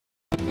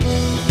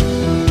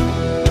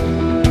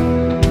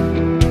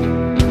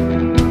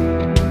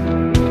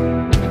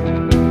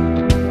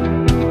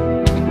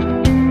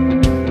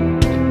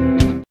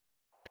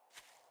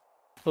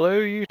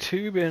Hello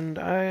YouTube, and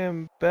I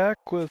am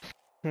back with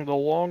the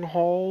long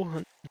haul.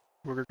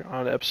 We're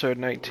on episode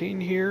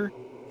 19 here.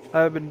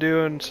 I've been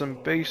doing some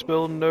base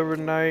building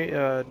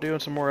overnight,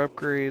 doing some more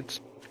upgrades.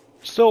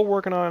 Still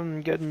working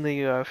on getting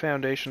the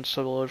foundation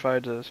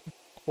solidified to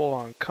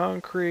full-on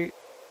concrete,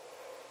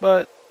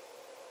 but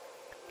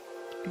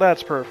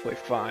that's perfectly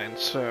fine.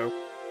 So,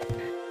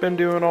 been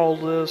doing all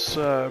this.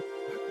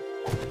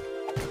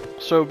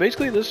 So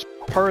basically, this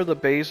part of the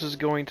base is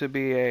going to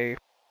be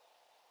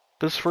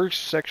This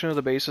first section of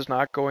the base is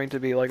not going to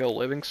be like a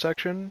living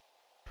section.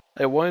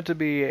 I want it to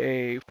be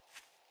a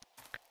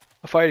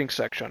fighting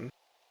section.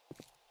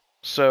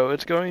 So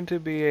it's going to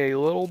be a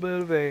little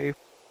bit of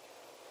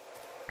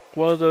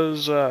one of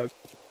those,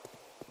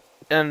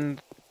 and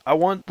I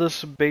want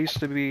this base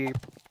to be,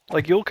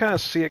 like, you'll kind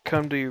of see it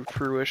come to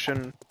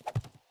fruition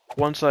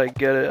once I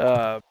get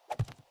it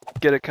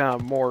kind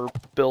of more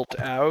built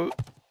out.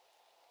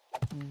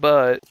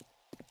 But,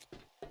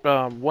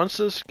 once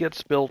this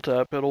gets built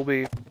up, I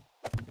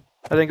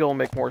think it'll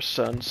make more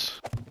sense.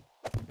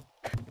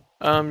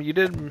 You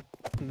did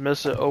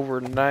miss it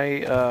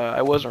overnight.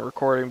 I wasn't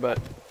recording, but,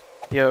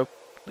 if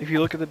you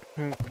look at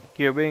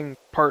being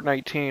part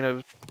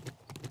 19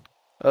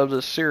 of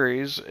this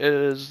series,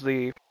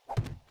 and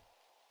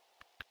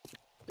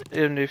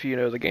if you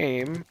know the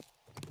game,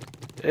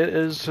 it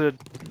is a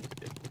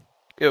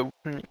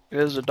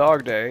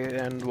dog day,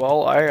 and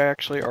well, I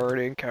actually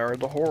already encountered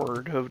the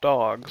horde of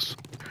dogs.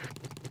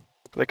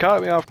 They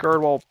caught me off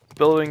guard while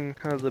building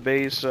the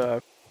base.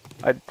 I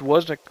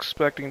wasn't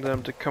expecting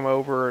them to come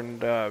over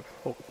and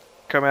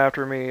come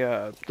after me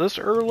this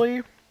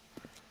early.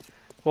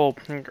 Well,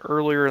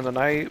 earlier in the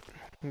night,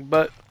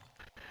 but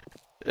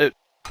it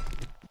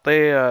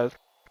they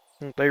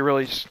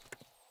really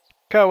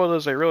kind of one of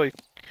those. They really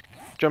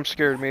jump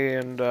scared me,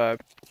 and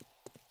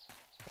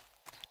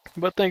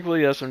but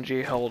thankfully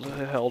SMG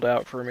held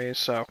out for me.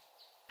 So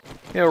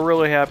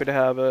really happy to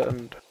have it.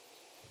 And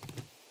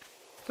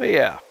but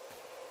yeah,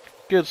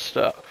 good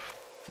stuff.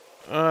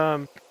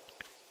 The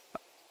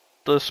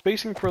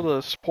spacing for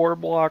the support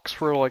blocks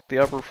for like the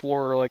upper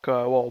floor, like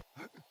well,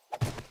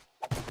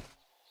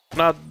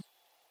 not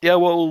what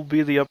will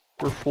be the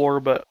upper floor,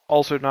 but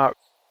also not.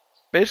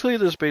 Basically,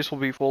 this base will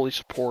be fully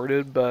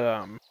supported,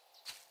 but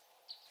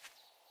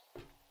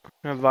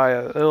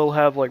it'll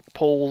have like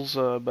poles,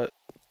 but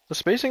the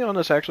spacing on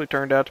this actually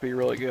turned out to be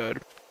really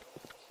good.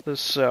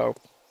 So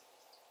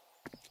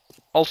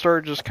I'll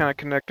start just kind of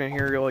connecting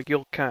here.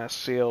 You'll kind of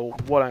see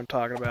what I'm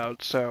talking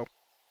about. So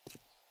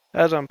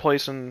as I'm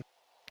placing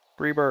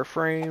rebar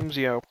frames,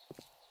 I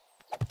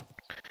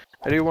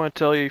do want to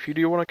tell you, if you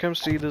do want to come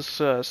see this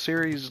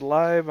series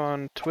live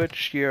on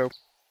Twitch,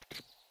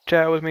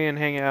 chat with me and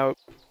hang out.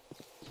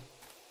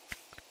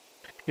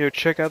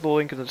 Check out the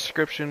link in the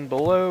description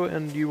below,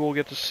 and you will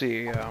get to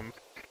see. Other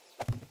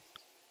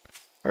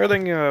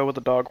thing with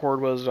the dog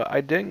horde was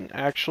I didn't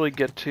actually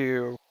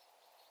take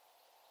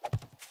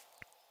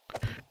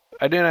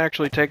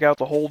out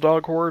the whole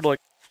dog horde. Like,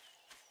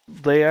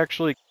 they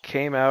actually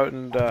came out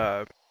and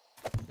it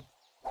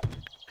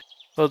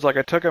was like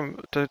I took a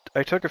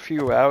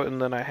few out,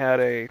 and then I had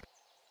a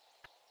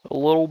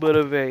little bit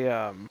of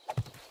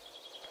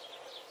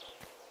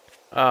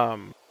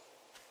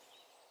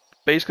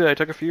basically I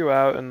took a few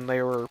out, and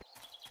like,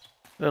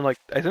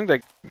 I think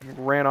they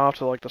ran off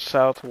to like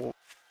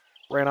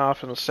ran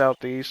off in the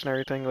southeast and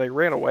everything. They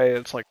ran away.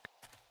 It's like,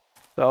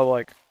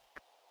 I'll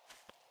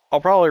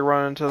probably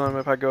run into them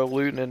if I go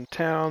looting in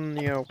town,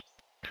 a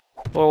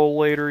little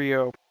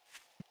later,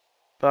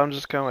 but I'm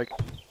just kind of like,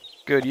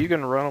 good, you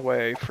can run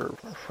away for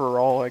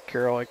all I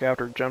care, like,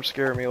 after jump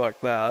scare me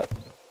like that.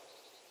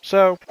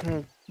 So,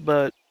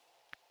 but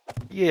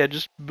yeah,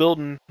 just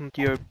building,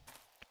 just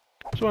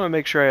want to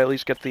make sure I at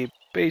least get the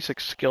basic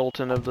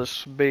skeleton of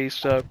this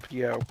base up,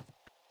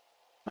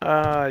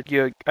 I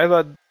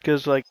thought,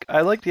 because, like,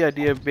 I like the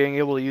idea of being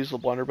able to use the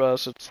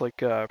blunderbuss. It's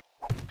like,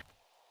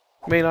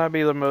 may not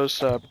be the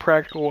most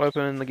practical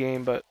weapon in the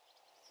game, but,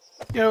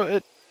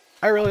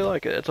 I really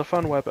like it. It's a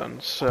fun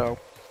weapon, so.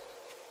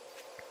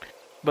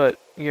 But,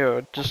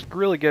 just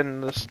really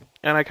getting this,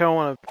 and I kind of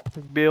want to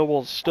be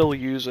able to still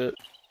use it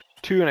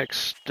to an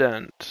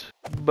extent,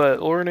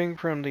 but learning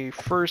from the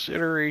first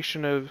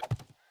iteration of,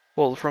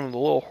 well, from the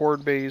little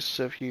horde base.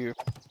 If you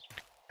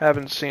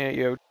haven't seen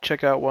it,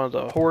 check out one of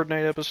the Horde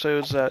Night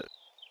episodes that,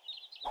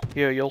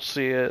 you'll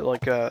see it,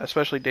 like,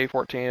 especially day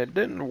 14. It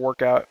didn't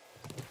work out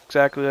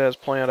exactly as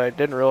planned. I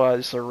didn't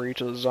realize the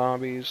reach of the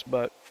zombies,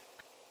 but,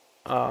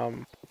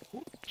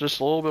 just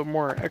a little bit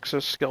more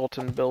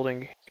exoskeleton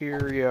building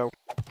here,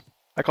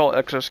 I call it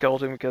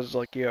exoskeleton because,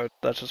 like,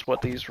 that's just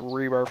what these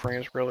rebar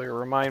frames really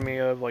remind me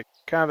of, like,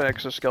 kind of an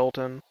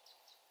exoskeleton.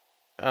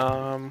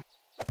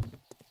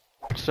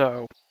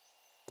 So,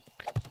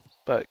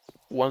 but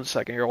one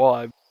second here while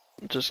I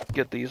just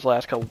get these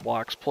last couple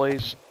blocks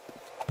placed.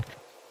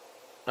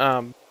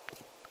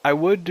 I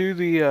would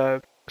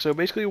do so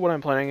basically what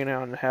I'm planning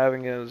on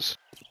having is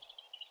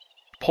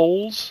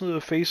poles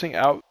facing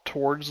out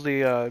towards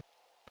like,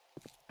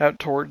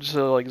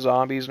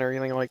 zombies and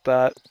everything like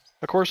that.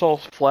 Of course, I'll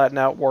flatten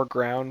out more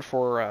ground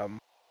for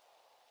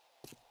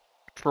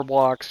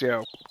blocks,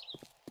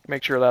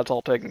 make sure that's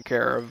all taken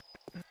care of,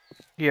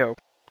 you know,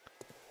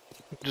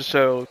 just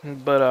so,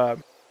 but,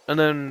 and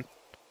then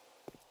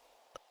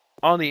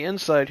on the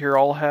inside here,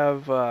 I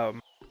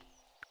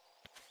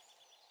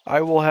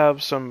will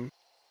have some,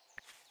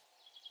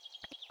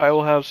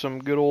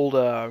 good old,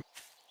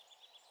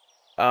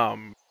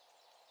 um,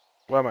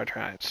 what am I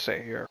trying to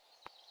say here?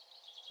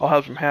 I'll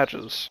have some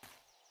hatches.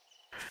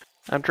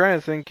 I'm trying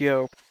to think,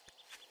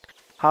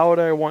 how would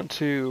I want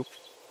to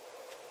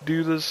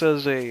do this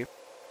for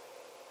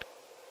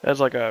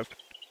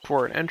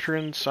an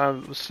entrance? I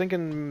was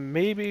thinking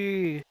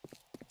maybe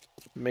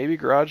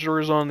garage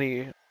doors on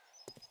the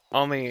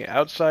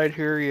outside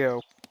here,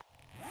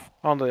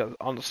 on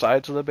the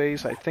sides of the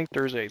base. I think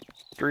there's a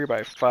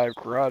 3x5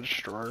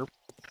 garage door.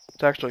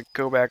 To actually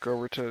go back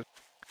over to the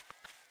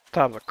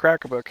top of the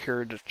Crackbook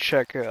here to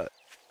check. I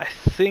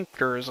think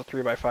there is a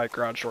 3x5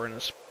 garage door in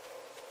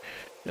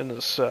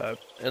this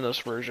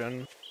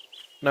version.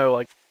 No,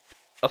 like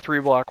a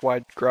 3-block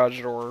wide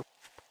garage door.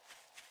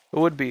 It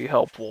would be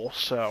helpful.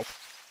 So,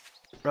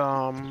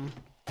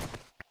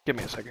 give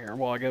me a second here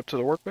while I get up to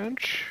the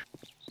workbench.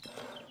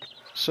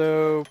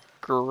 So,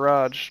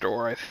 garage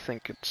door. I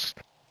think it's.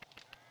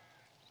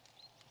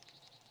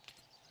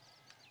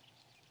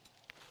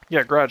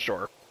 Yeah, garage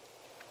door.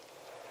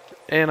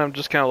 And I'm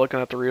just kind of looking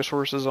at the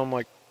resources. I'm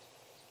like,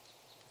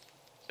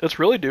 it's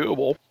really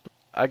doable.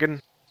 I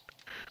can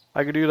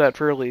do that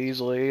fairly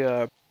easily.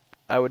 I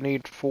would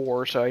need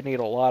 4, so I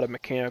need a lot of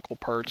mechanical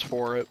parts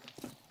for it.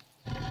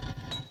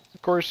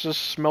 Of course,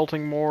 just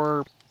smelting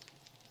more,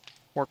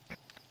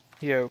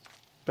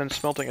 been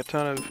smelting a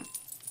ton of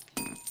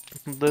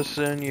this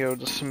in,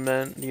 the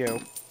cement,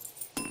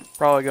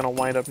 probably gonna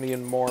wind up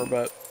needing more,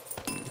 but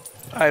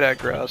I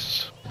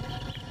digress.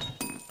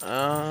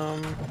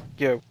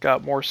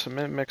 Got more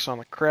cement mix on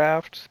the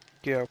craft,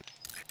 a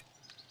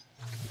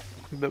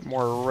bit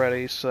more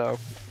ready, so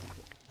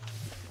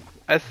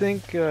I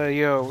think,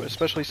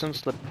 especially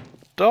since the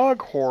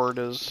dog horde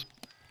is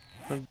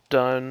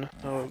done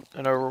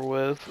and over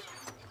with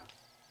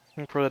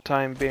for the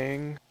time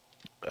being,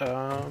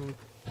 I'm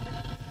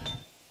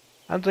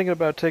thinking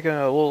about taking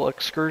a little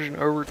excursion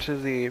over to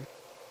the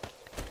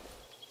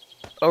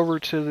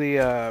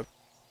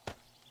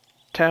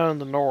town in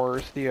the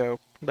north,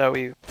 that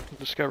we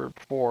discovered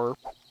before.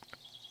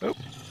 Oh,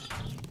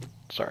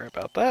 sorry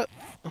about that.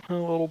 A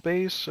little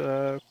base.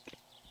 We'll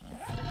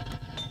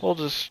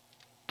just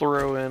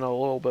throw in a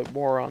little bit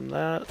more on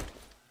that.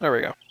 There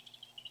we go.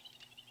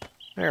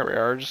 There we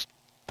are.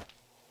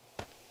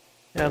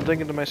 I'm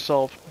thinking to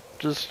myself,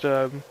 do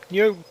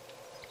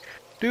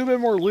a bit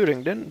more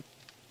looting.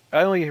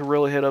 I only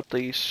really hit up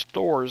the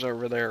stores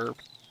over there,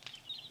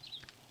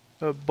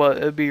 but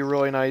it'd be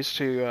really nice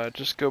to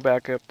just go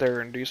back up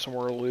there and do some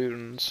more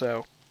looting.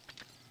 So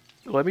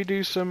let me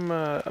do some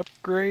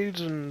upgrades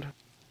and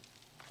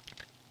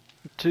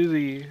to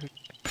the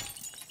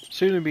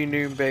soon-to-be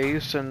new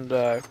base, and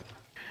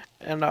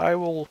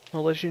I'll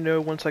let you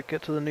know once I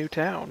get to the new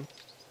town.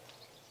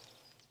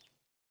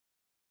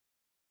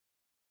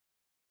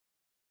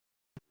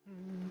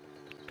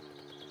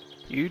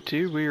 You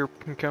too. We are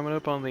coming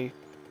up on the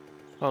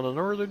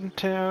northern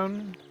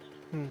town.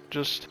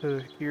 Just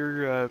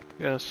here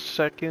in a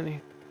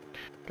second.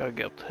 Gotta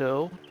get up the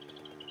hill,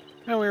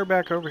 and we are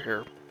back over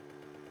here.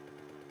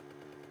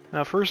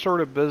 Now, first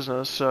order of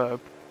business,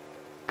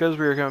 because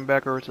we were coming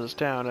back over to this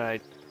town, I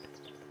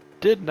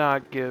did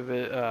not give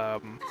it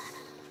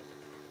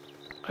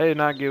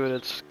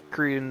its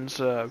credence.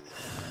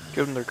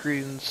 Give them their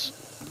credence.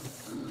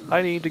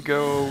 I need to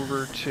go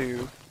over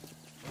to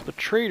the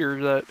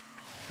trader that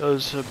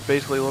is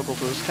basically local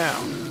to this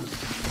town.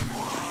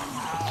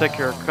 Take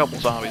care of a couple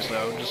zombies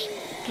though,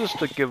 just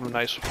to give them a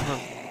nice,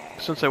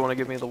 since they want to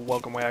give me the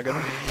welcome wagon.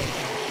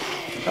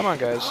 Come on,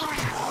 guys.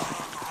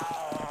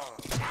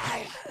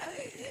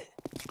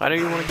 I know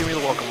you want to give me the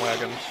welcome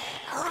wagon,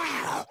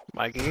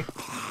 Mikey.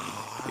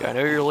 Yeah, I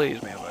know you're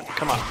lazy, man, but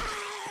come on.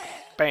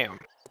 Bam.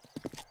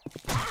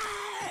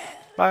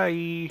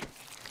 Bye.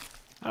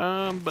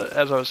 But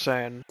as I was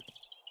saying,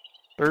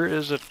 there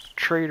is a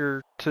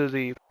trader to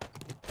the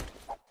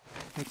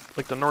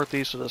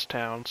northeast of this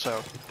town,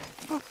 so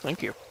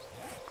thank you.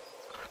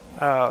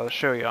 I'll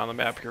show you on the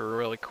map here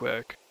really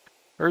quick.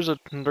 There's a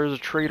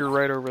trader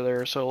right over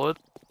there, so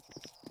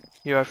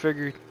I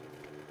figured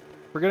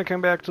we're gonna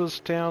come back to this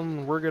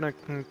town, we're gonna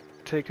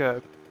pay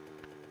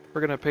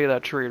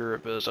that trader a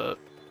visit.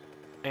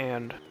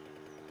 And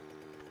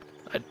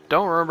I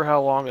don't remember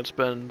how long it's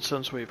been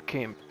since we've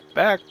came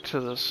back to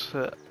this.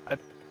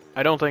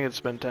 I don't think it's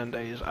been 10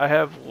 days. I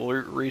have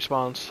loot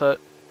respawn set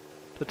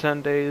to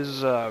 10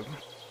 days,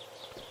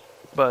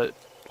 but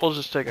we'll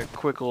just take a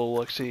quick little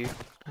look-see.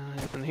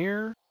 In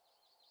here?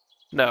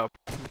 No,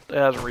 it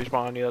hasn't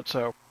respawned yet,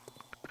 so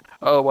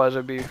otherwise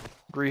I'd be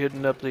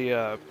re-hitting up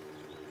the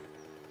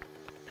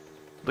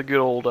good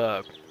old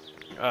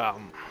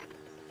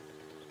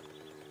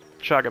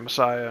Shotgun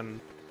Messiah and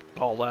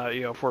all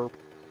that, for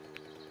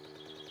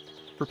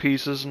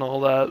pieces and all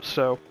that.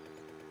 So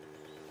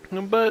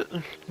but,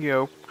 you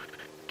know,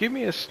 give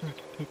me a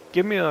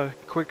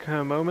quick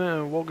moment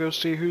and we'll go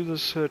see who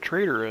this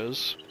trader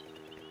is.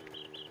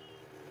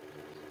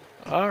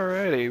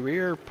 Alrighty, we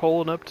are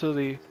pulling up to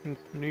the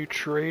new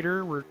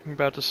trader. We're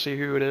about to see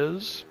who it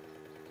is.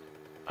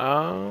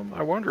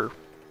 I wonder.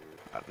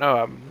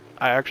 No,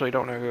 I actually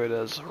don't know who it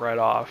is right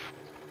off.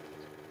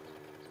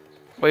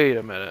 Wait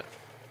a minute.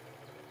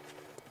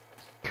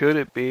 Could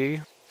it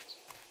be?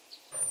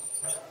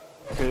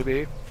 Could it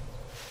be?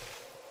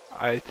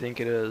 I think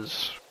it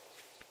is.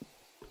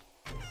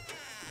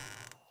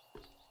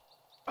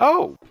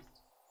 Oh!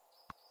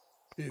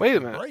 Wait a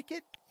minute. Break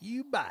it,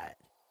 you buy it.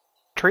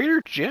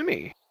 Trader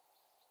Jimmy.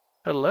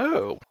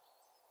 Hello.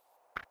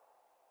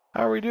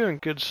 How are we doing,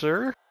 good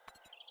sir?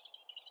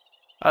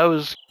 I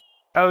was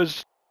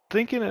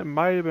thinking it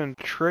might have been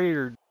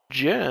Trader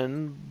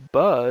Jen,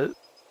 but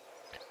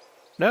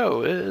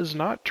no, it is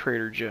not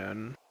Trader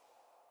Jen.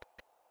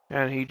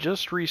 And he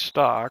just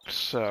restocked,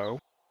 so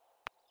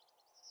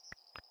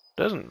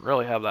doesn't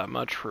really have that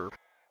much for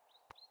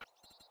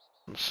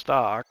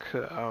stock.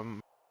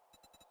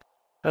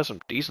 Has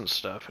some decent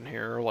stuff in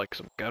here, like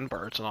some gun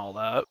parts and all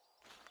that.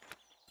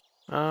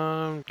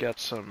 Got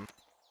some.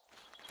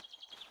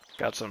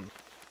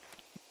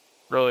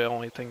 Really, the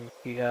only thing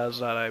he has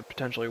that I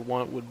potentially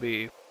want would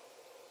be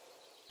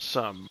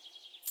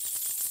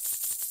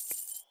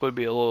a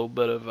little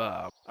bit of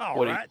All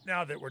right,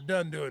 now that we're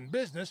done doing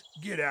business,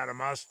 get out of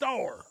my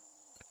store.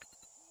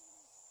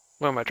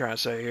 What am I trying to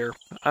say here?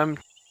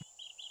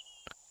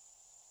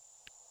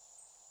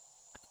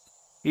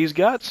 He's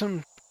got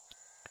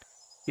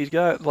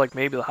like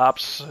maybe the hop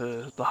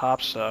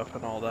stuff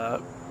and all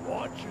that.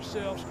 Watch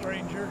yourself,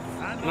 stranger.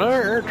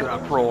 Another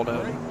airdrop rolled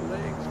in.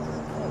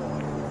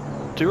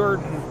 To our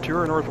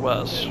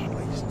northwest.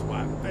 At least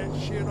wipe that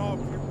shit off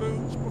your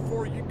boots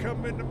before you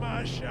come into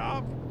my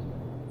shop.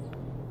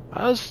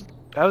 I was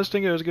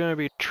thinking it was gonna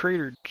be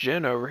Trader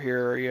Jen over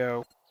here,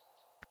 yo.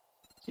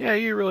 Yeah,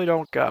 you really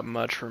don't got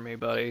much for me,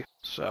 buddy.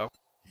 So.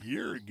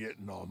 You're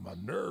getting on my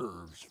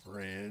nerves,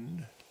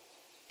 friend.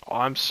 Oh,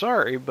 I'm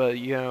sorry, but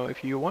you know,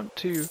 if you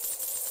want me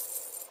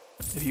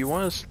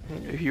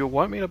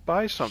to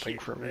buy something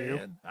Shit, from man,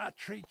 you, I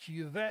treat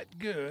you that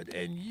good,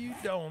 and you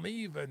don't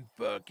even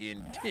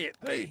fucking tip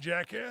me. Hey,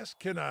 jackass,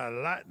 can I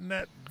lighten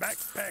that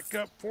backpack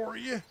up for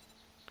you?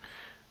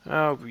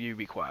 oh, you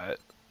be quiet.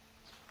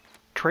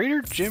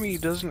 Trader Jimmy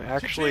doesn't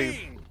actually.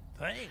 Cha-ching!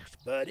 Thanks,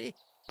 buddy.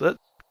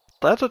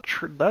 That's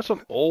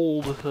an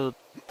old.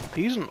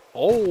 He's an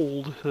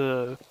old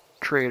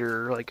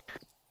trader. Like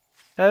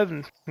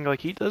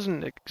he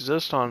doesn't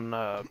exist on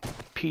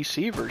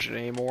PC version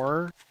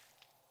anymore.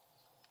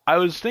 I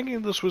was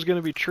thinking this was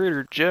gonna be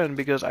Trader Jen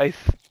because I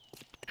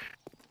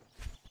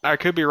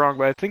could be wrong,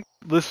 but I think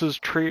this was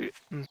Trader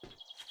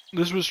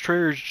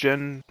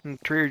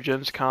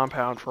Jen's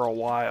compound for a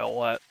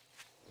while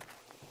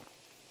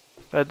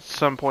at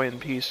some point in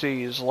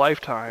PC's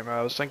lifetime.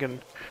 I was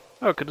thinking,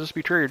 oh, could this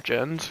be Trader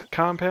Jen's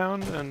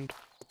compound? And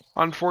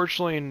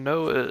unfortunately,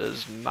 no, it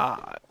is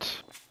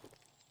not.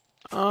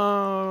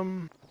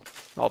 I'll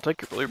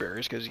take your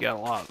blueberries because you got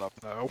a lot of them,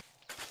 though.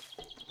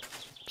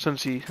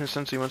 Since he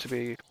wants to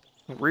be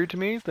rude to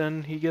me,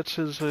 then he gets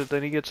his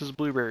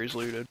blueberries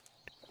looted.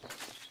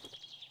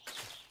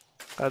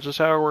 That's just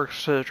how it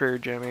works, Trader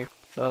Jimmy.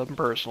 Nothing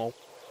personal.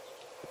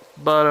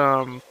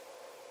 But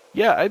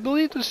yeah, I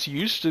believe this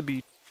used to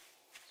be.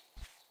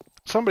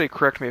 Somebody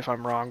correct me if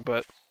I'm wrong,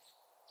 but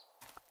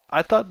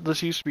I thought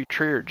this used to be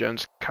Trader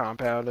Jen's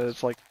compound. And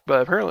it's like,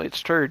 but apparently it's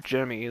Trader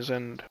Jimmy's,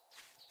 and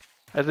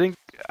I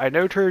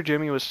know Trader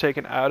Jimmy was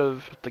taken out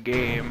of the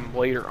game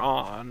later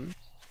on,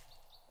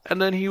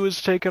 and then he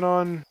was taken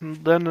on.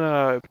 Then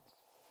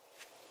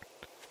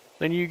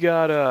you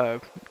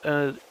got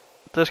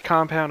this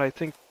compound I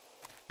think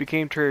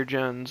became Trader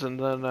Jen's, and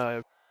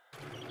then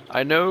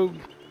I know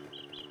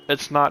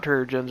it's not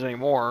Trader Jen's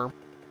anymore.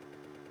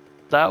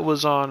 That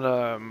was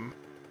on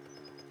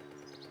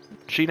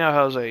she now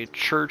has a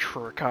church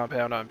for a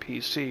compound on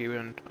PC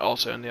and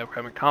also in the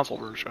upcoming console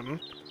version.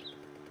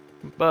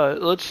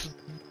 But let's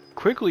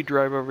quickly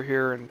drive over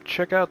here and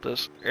check out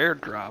this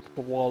airdrop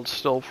while it's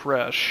still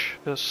fresh.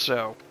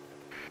 So,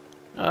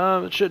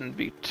 it shouldn't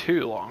be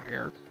too long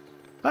here.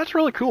 That's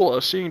really cool,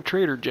 seeing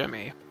Trader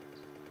Jimmy.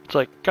 It's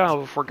like kind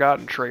of a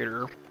forgotten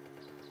trader.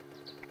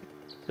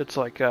 It's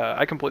like,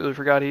 I completely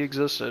forgot he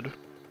existed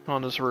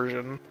on this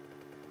version.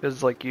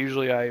 It's like,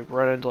 usually I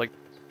run into like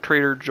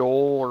Trader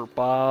Joel or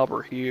Bob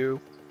or Hugh.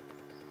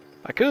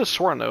 I could have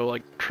sworn though,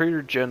 like,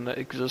 Trader Jen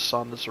exists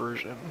on this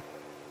version.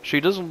 She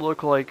doesn't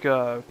look like,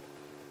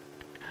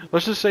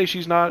 let's just say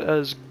she's not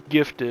as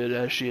gifted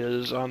as she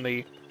is on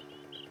the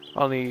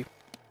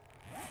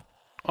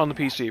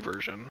PC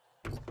version.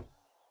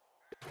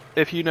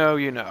 If you know,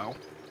 you know.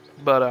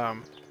 But,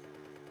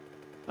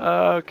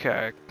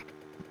 okay.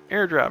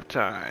 Airdrop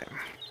time.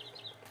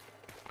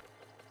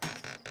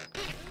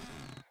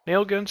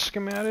 Nail gun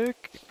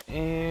schematic,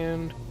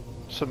 and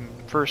some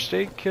first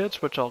aid kits,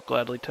 which I'll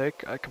gladly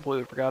take. I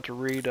completely forgot to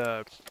read,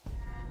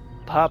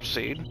 Hop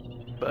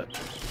Seed, but,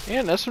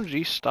 and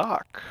SMG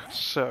stock,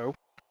 so,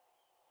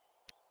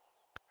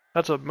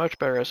 That's a much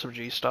better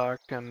SMG stock,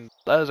 and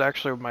that is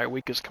actually my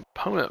weakest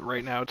component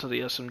right now to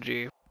the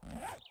SMG.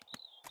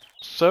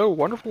 So,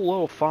 wonderful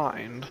little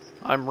find.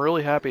 I'm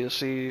really happy to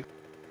see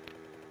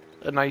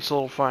a nice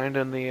little find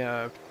in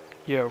the,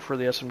 for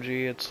the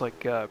SMG. It's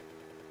like,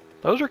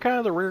 those are kind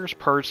of the rarest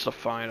parts to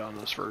find on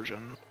this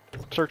version.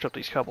 Search up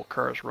these couple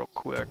cars real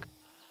quick.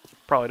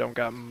 Probably don't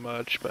got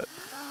much, but...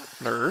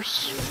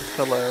 Nurse,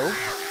 hello.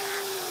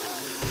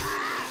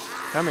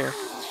 Come here.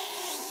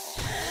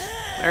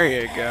 There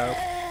you go.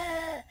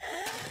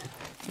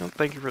 Well,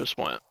 thank you for the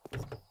splint.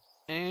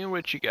 And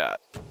what you got?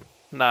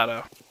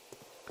 Nada.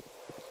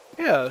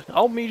 Yeah,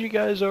 I'll meet you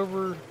guys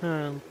over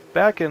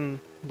back in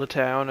the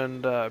town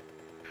and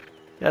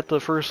at the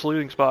first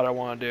looting spot I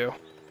want to do.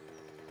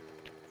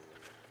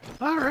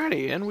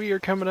 Alrighty, and we are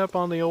coming up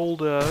on the old,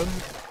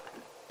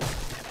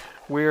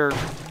 we're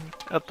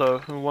at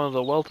one of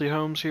the wealthy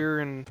homes here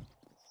in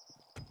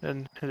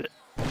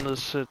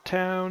this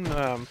town.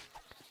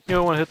 You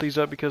don't want to hit these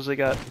up because they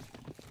got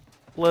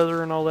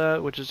leather and all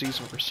that, which is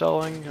decent for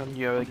selling, and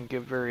they can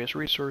give various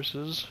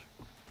resources.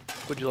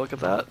 Would you look at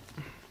that?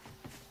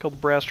 Couple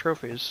brass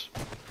trophies.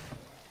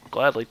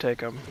 Gladly take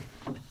them.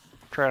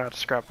 Try not to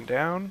scrap them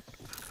down.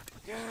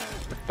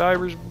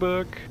 Diver's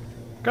book.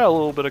 Got a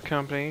little bit of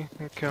company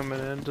coming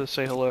in to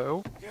say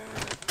hello.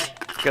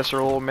 Guess they're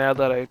a little mad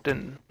that I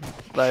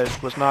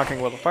was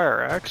knocking with a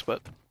fire axe,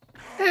 but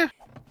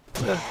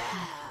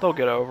they'll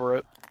get over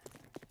it.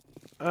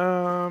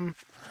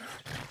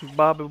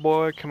 Bobby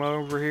boy, come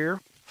over here.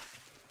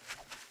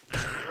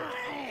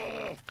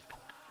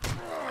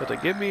 If they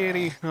give me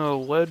any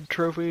lead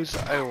trophies,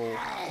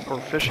 or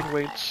fishing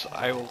weights,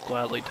 I will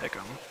gladly take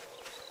them.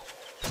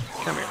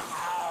 Come here.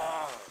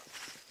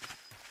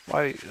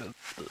 Why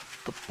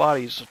the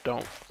bodies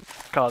don't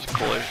cause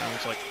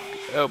collisions? Like,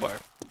 oh boy.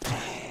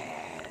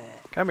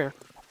 Come here.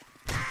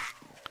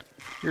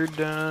 You're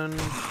done.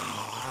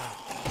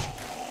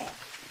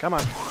 Come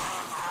on.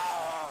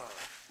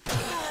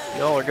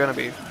 Y'all are gonna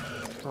be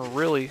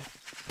really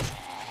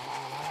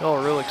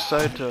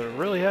excited to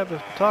really have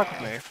a talk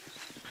with me.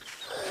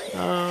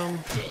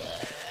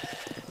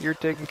 You're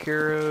taking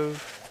care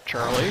of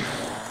Charlie.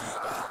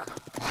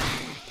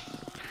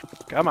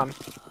 Come on.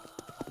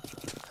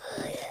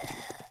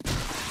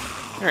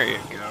 There you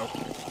go.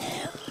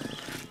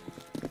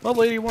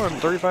 Level 81,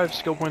 35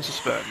 skill points to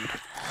spend.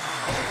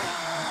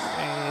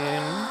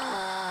 And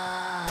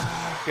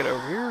get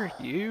over here.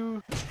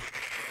 You.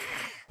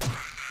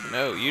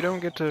 No, you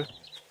don't get to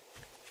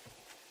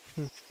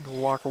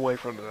walk away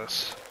from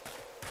this.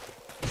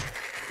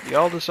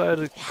 Y'all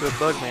decided to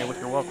bug me with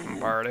your welcome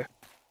party.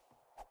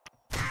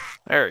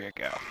 There you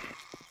go.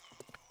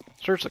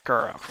 Search the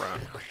car out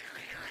front.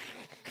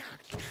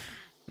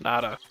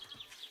 Nada.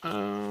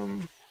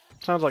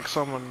 Sounds like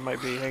someone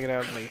might be hanging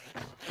out in the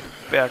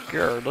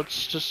backyard.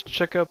 Let's just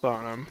check up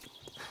on him.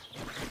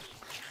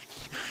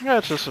 Yeah,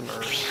 it's just a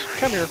nurse.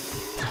 Come here.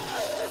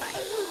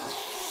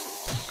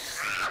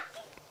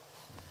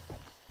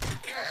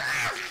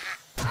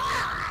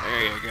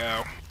 There you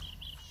go.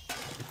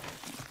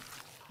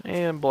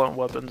 And blunt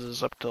weapons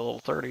is up to level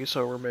 30,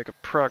 so we're making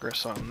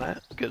progress on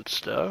that. Good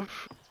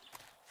stuff.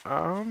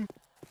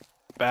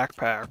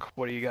 Backpack.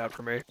 What do you got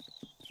for me?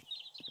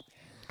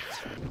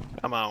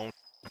 Come on.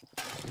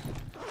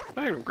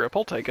 Magnum grip,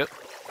 I'll take it.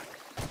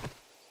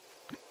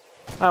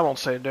 I won't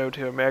say no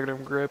to a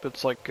magnum grip.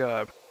 It's like,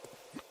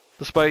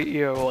 despite,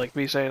 like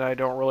me saying I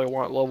don't really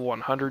want level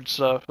 100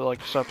 stuff, but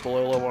like stuff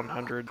below level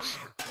 100s.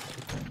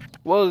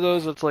 One of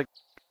those, it's like,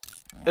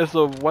 if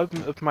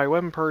my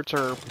weapon parts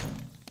are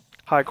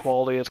high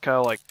quality, it's kind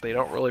of like they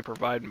don't really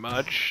provide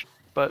much,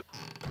 but,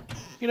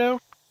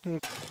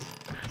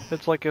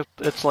 it's like, if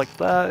it's like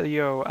that,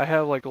 I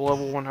have like a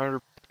level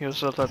 100,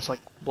 stuff that's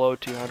like below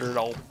 200,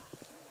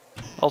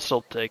 I'll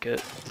still take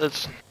it.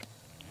 It's,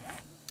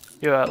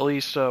 at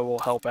least will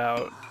help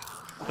out.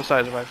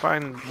 Besides, if I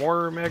find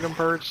more magnum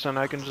parts, then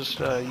I can just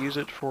use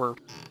it for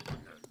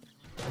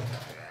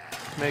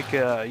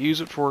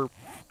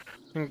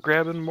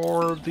grabbing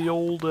more of the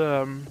old,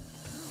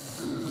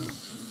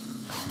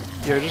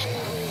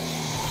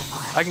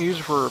 I can use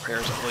it for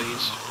repairs at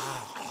least.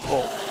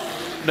 Well,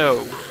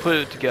 no, put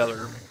it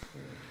together.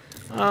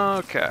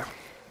 Okay,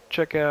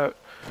 check out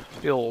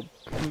the old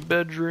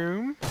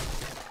bedroom.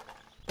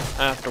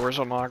 Door's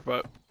unlocked,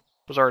 but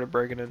was already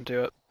breaking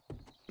into it.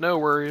 No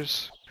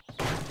worries.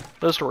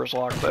 This door's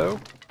locked though.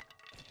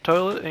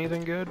 Toilet,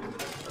 anything good?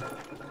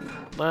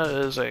 That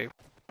is a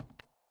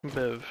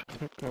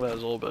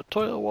little bit of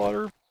toilet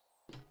water.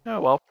 Oh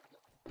well.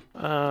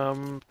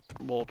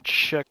 We'll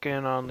check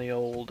in on the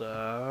old,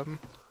 what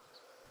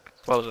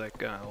was I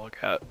gonna look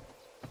at?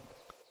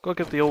 Look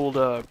at the old,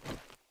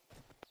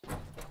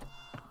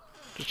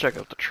 just check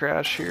out the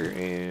trash here,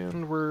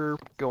 and we're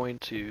going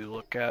to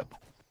look at,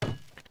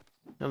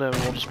 and then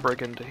we'll just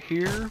break into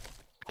here,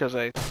 because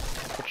I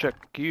will check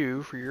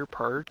you for your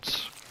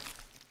parts.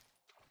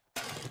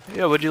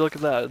 Yeah, would you look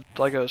at that?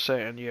 Like I was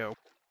saying,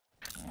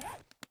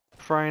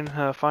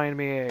 find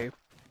me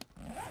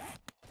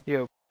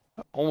a,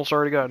 almost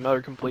already got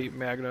another complete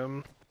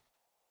magnum.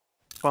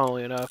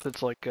 funnily enough,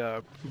 it's like,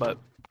 but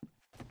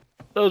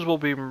those will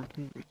be,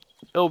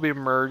 it'll be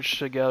merged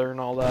together and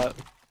all that.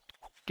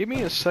 Give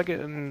me a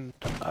second and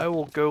I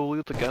will go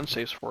loot the gun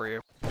safes for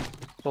you.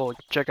 Well,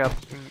 check out,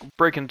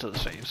 break into the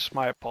safes.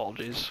 My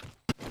apologies.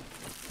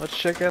 Let's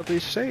check out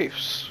these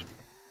safes.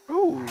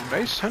 Ooh,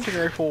 nice hunting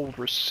rifle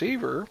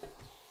receiver.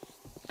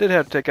 Did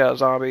have to take out a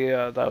zombie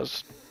that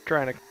was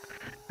trying to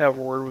have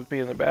a word with me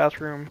in the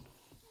bathroom.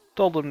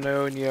 Told them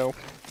no, and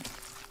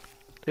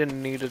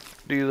didn't need to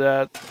do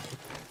that.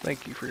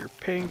 Thank you for your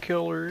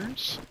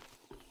painkillers.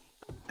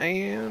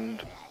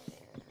 And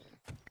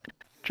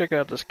check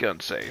out this gun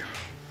safe.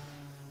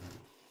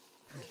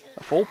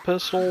 A full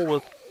pistol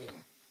with,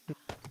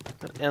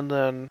 and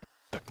then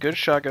a good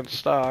shotgun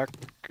stock,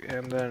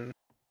 and then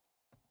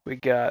we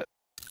got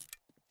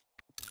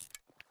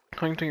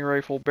hunting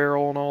rifle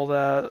barrel and all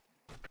that.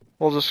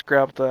 We'll just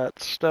grab that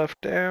stuff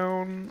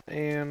down,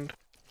 and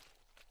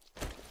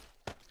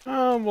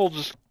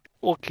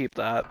we'll keep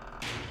that.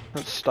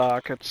 That's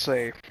stock. It's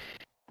say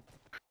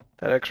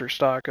that extra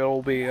stock.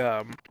 It'll be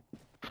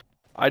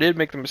I did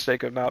make the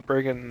mistake of not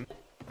bringing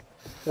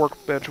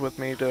workbench with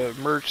me to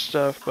merge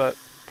stuff, but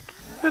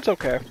it's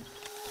okay.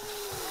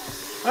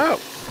 Oh,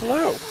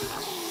 hello.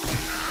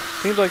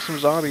 Seems like some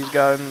zombies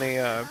gotten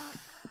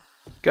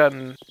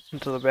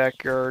into the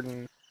backyard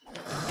and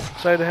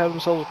decided to have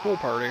themselves a pool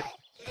party.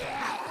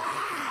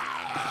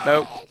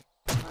 Nope.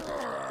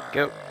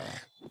 Go.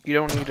 You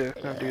don't need to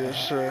do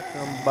this,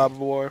 Bob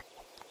boy.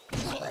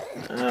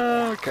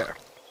 Okay.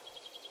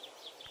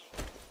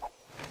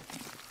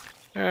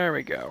 There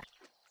we go.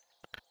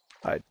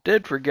 I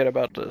did forget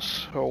about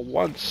this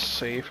one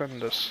safe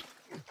and this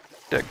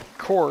dead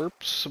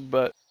corpse,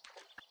 but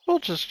we'll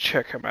just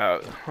check him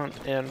out.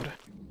 And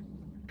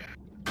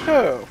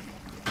oh,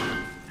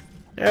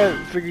 yeah,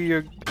 I figure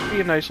you'd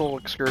be a nice little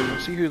excursion.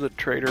 See who the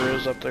trader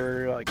is up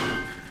there. Like,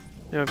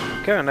 you know,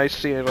 kind of nice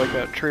seeing like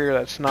a trader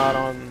that's not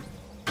on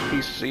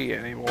PC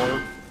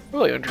anymore.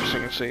 Really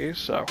interesting to see.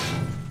 So,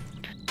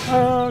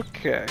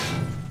 okay,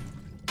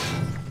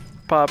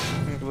 pop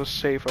the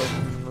safe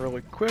open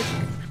really quick.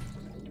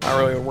 Not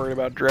really worried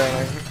about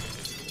drowning.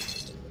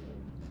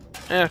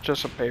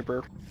 Just some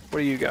paper. What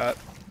do you got?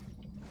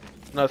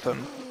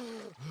 Nothing.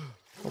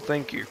 Well,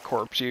 thank you,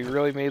 corpse. You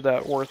really made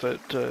that worth it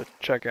to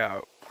check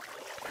out.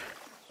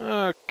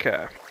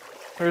 Okay.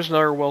 There's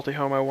another wealthy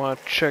home I want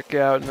to check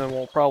out, and then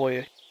we'll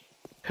probably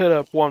hit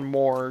up one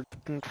more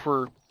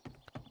for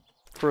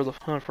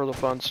the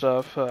fun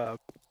stuff.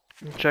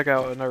 Check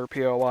out another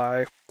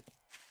POI.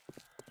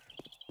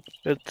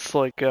 It's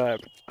like I'm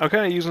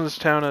kind of using this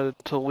town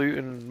to loot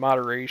in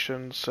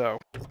moderation, so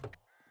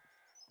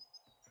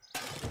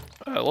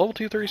level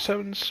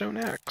 237 Stone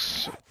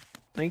Axe.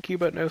 Thank you,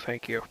 but no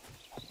thank you.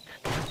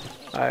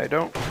 I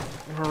don't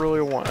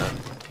really want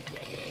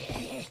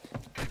it.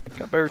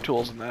 Got better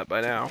tools than that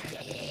by now.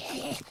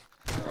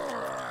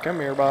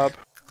 Come here, Bob.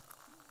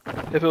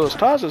 If it was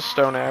Taz's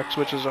Stone Axe,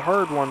 which is a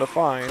hard one to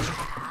find,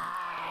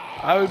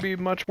 I would be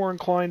much more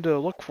inclined to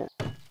look for.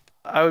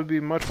 I would be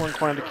much more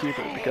inclined to keep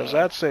it, because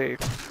that's a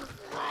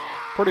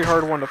pretty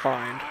hard one to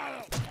find.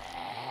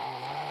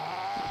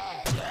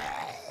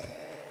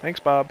 Thanks,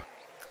 Bob.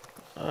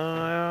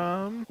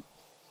 I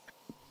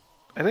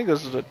think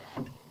this is a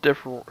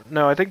different.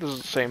 No, I think this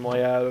is the same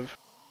layout of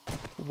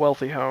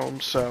wealthy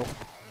homes, so.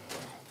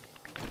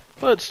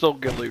 But it's still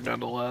good loot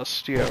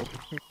nonetheless. You know,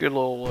 good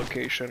little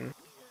location.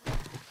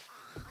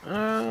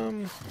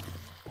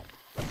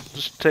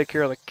 Just take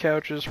care of the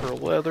couches for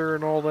leather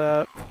and all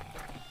that.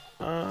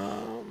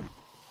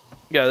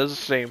 Yeah, this is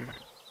the same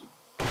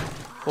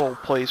little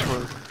place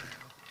for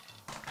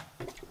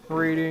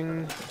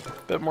reading.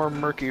 Bit more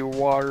murky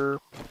water.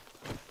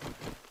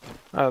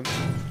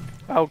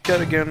 I'll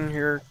get again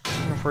here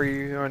for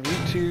you on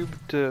YouTube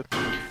to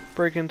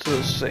break into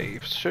the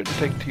safes. Shouldn't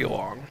take too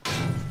long.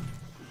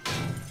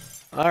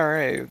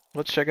 Alright,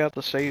 let's check out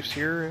the safes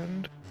here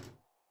and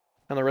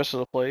the rest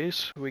of the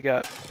place. We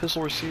got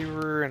pistol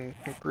receiver and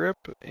grip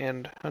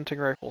and hunting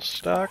rifle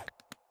stock.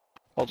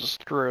 I'll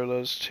just throw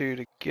those two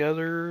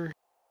together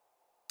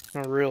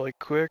really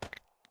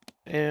quick.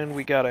 And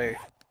we got a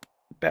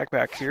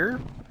backpack here.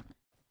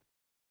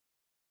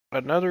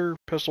 Another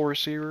pistol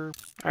receiver.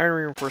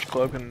 Iron reinforced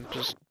club can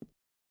just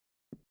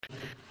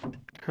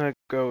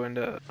go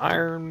into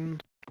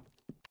iron.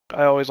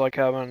 I always like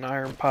having an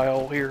iron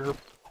pile here.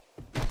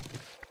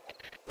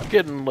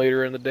 Getting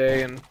later in the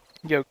day and,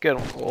 you know,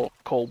 getting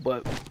cold,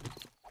 but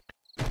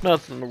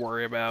nothing to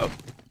worry about.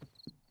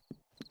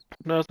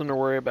 Nothing to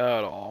worry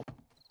about at all.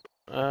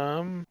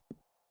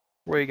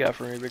 What do you got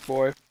for me, big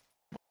boy?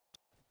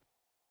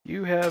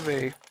 You have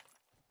a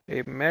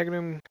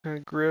magnum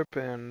grip,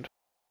 and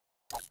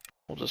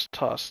we'll just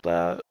toss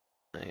that,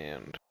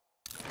 and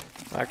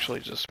actually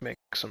just make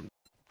some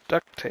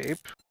duct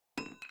tape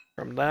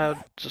from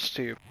that, just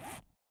to.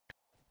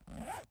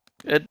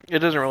 It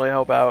doesn't really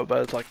help out,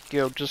 but it's like, you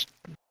know, just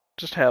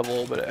have a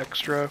little bit of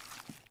extra.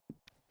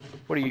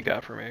 What do you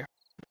got for me?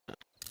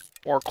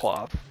 Or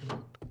cloth.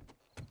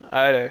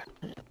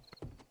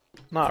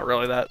 Not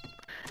really that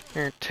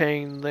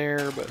entertained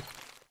there, but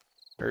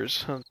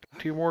There's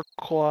 2 more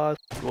cloth.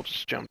 We'll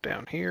just jump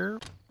down here.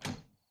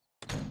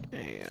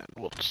 And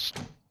we'll just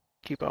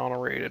keep on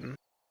raiding.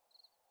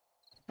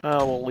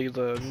 We'll leave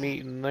the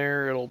meat in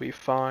there. It'll be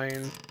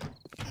fine.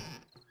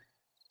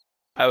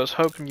 I was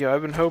hoping, yeah,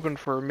 I've been hoping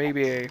for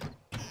maybe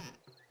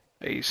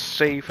a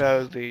safe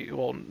out of the,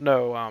 well,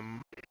 no,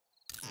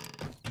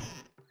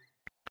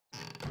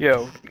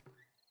 yo,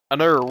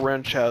 another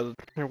wrench out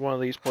of one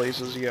of these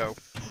places, yo,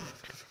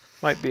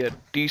 might be a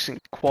decent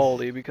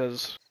quality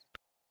because,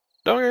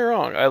 don't get me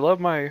wrong, I love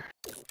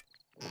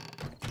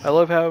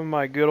having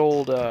my good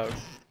old,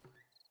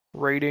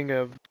 rating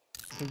of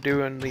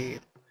doing a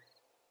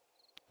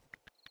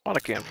lot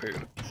of canned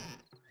food.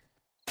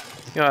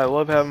 You know, I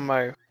love having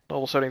my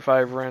level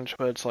 75 wrench,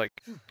 but it's like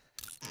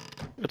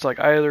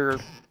either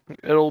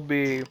it'll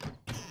be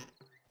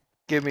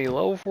give me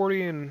level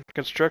 40 in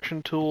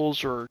construction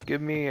tools, or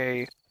give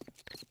me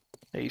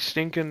a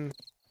stinking,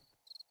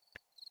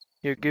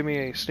 give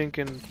me a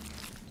stinking.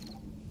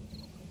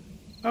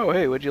 Oh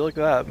hey, would you look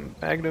at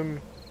that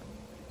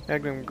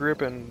magnum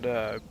grip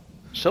and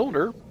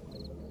cylinder?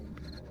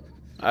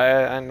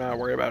 I'm not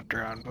worried about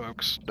drown,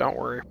 folks. Don't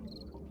worry.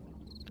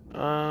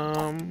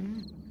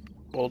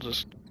 We'll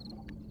just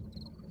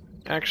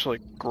actually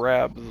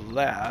grab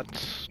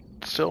that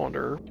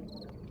cylinder,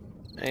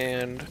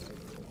 and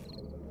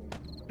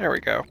there we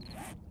go.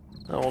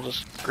 Then we'll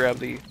just grab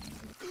the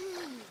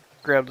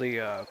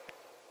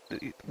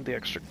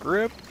extra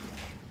grip.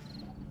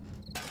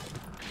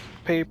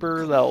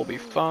 Paper, that'll be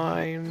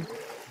fine.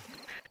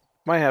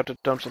 Might have to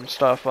dump some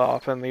stuff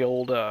off in the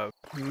old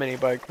mini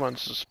bike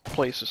once this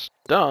place is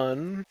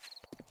done.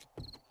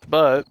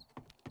 But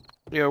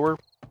yeah,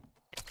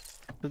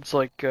 it's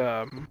like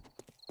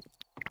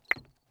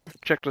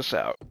check this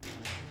out.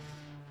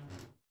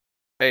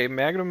 A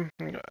magnum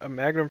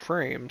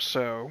frame,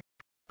 so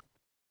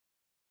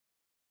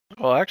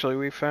well actually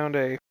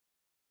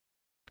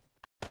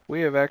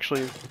we have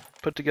actually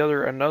put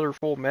together another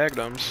full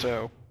magnum,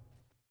 so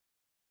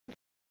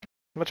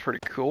that's pretty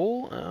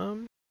cool.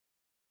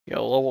 Yeah,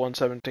 level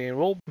 117.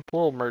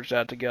 We'll merge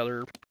that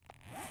together.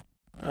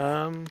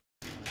 There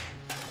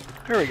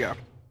we go.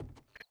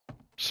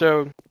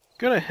 So,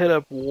 gonna hit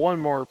up one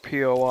more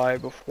POI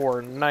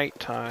before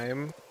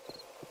nighttime.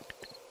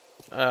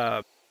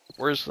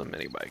 Where's the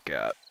mini bike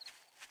at?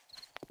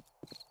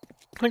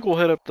 I think we'll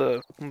hit up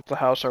the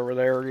house over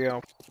there. You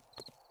know,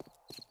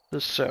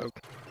 just so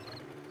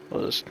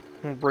we'll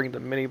bring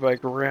the mini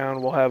bike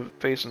around. We'll have it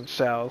facing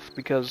south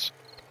because,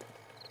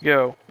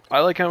 yo, I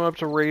like coming up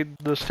to raid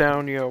this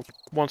town. You know,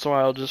 once in a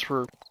while just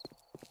to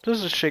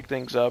shake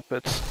things up.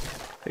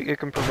 It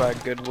can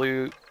provide good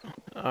loot.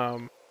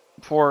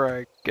 Before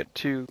I get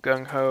too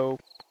gung-ho,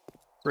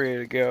 ready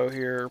to go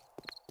here.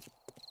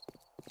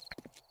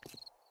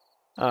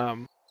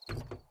 But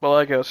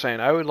like I was saying,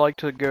 I would like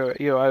to go,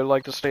 you know, I would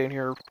like to stay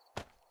here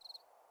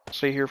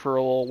for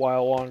a little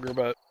while longer,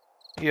 but,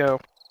 you know,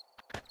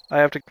 I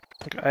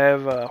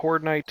have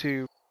Horde Night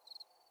to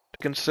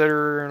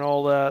consider and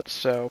all that,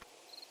 so,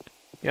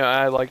 you know,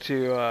 I'd like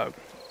to,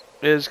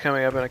 it is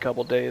coming up in a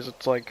couple days.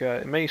 It's like,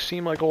 it may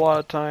seem like a lot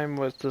of time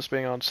with this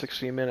being on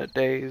 60-minute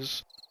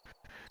days,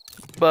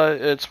 but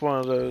it's one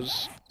of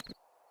those,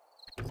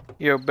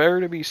 you know,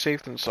 better to be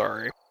safe than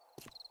sorry.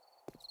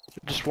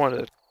 Just want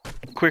to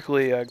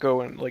quickly go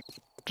and, like,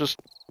 just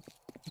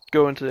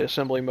go into the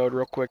assembly mode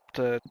real quick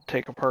to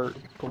take apart,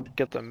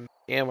 get the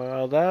ammo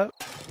out of that.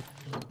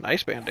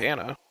 Nice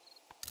bandana.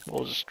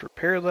 We'll just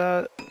repair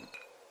that.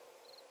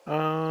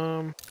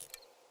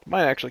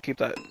 Might actually keep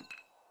that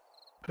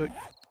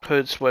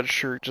hood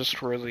sweatshirt just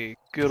for the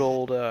good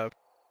old, you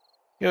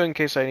know, in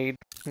case I need,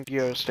 you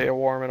know, to stay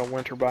warm in a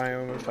winter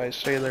biome if I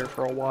stay there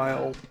for a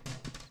while.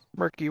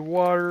 Murky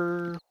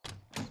water.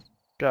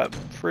 Got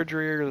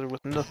refrigerator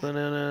with nothing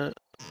in it.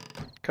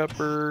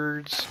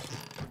 Cupboards.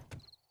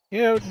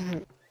 You know,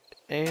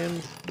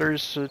 and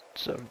there's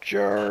some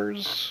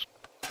jars.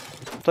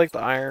 Take the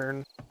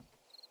iron.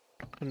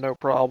 No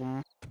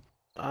problem.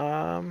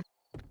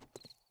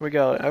 We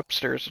got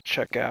upstairs to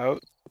check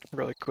out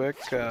really quick.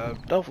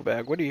 Duffel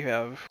bag, what do you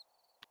have?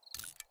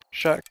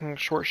 Short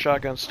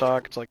shotgun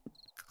stock. It's like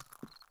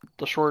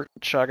the short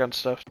shotgun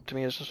stuff to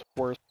me is just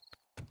worth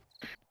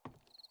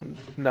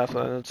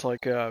nothing. It's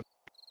like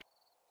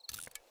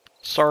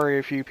sorry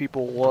if you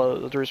people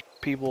love, there's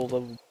people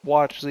that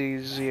watch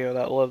these, you know,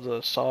 that love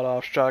the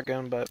sawed-off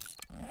shotgun, but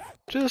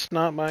just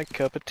not my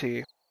cup of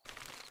tea.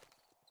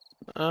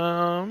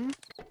 We'll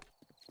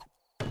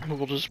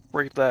just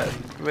break that in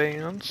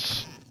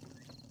advance.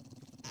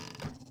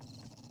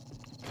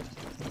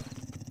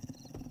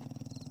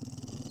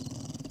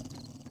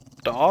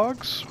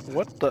 Dogs?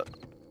 What the?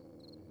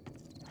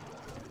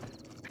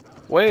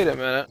 Wait a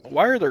minute.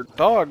 Why are there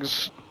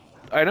dogs?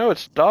 I know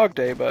it's dog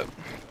day, but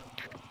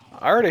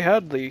I already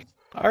had the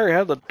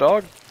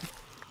dog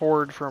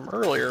horde from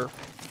earlier.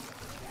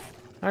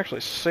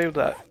 Actually, save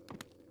that.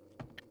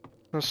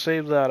 Let's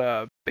save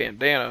that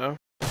bandana.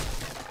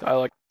 I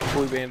like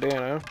blue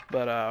bandana,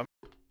 but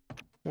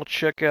we'll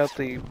check out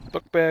the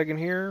book bag in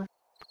here.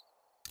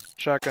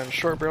 Shotgun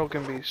short barrel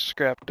can be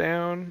scrapped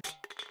down.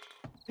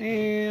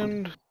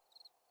 And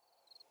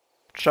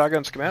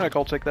shotgun schematic,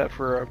 I'll take that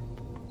for a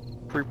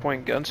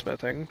 3-point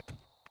gunsmithing.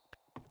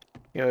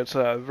 You know, it's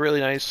a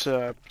really nice,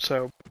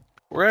 so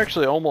we're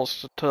actually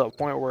almost to the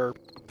point where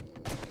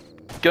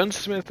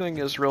gunsmithing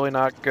is really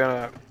not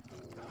gonna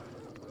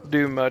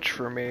do much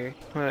for me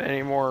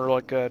anymore,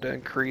 like to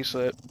increase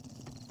it.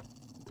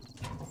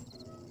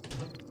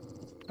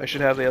 I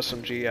should have the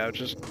SMG out,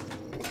 just...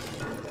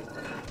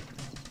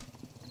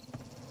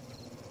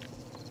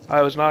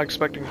 I was not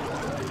expecting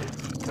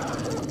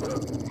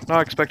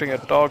a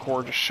dog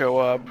horde to show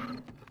up.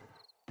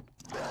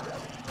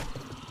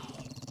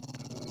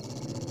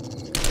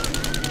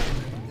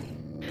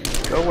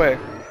 Go away.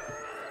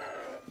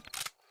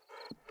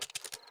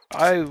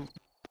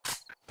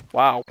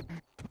 Wow.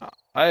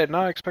 I had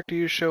not expected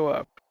you to show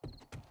up.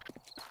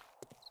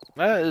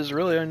 That is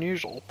really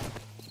unusual.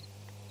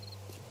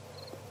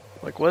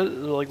 Like what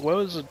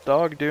was the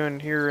dog doing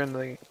here in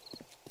the,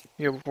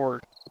 you know, before?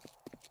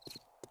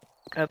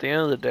 At the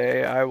end of the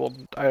day, I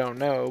don't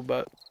know,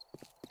 but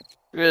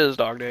it is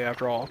dog day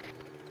after all.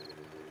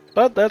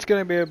 But that's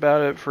gonna be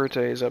about it for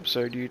today's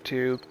episode,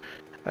 YouTube.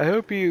 I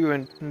hope you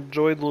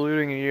enjoyed the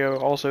looting and, you know,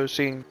 also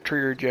seeing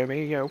Trigger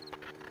Jimmy, you know.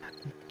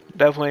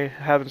 Definitely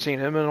haven't seen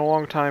him in a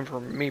long time for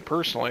me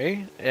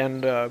personally,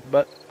 and,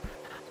 but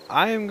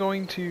I am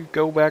going to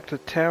go back to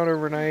town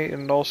overnight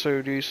and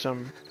also do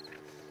some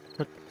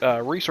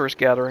resource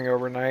gathering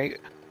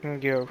overnight. You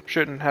know,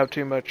 shouldn't have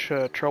too much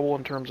trouble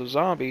in terms of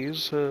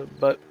zombies,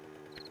 but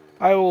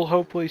I will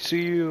hopefully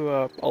see you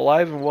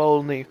alive and well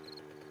in the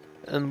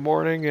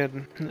morning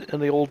and in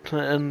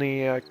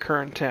the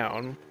current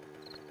town.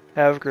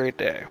 Have a great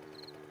day.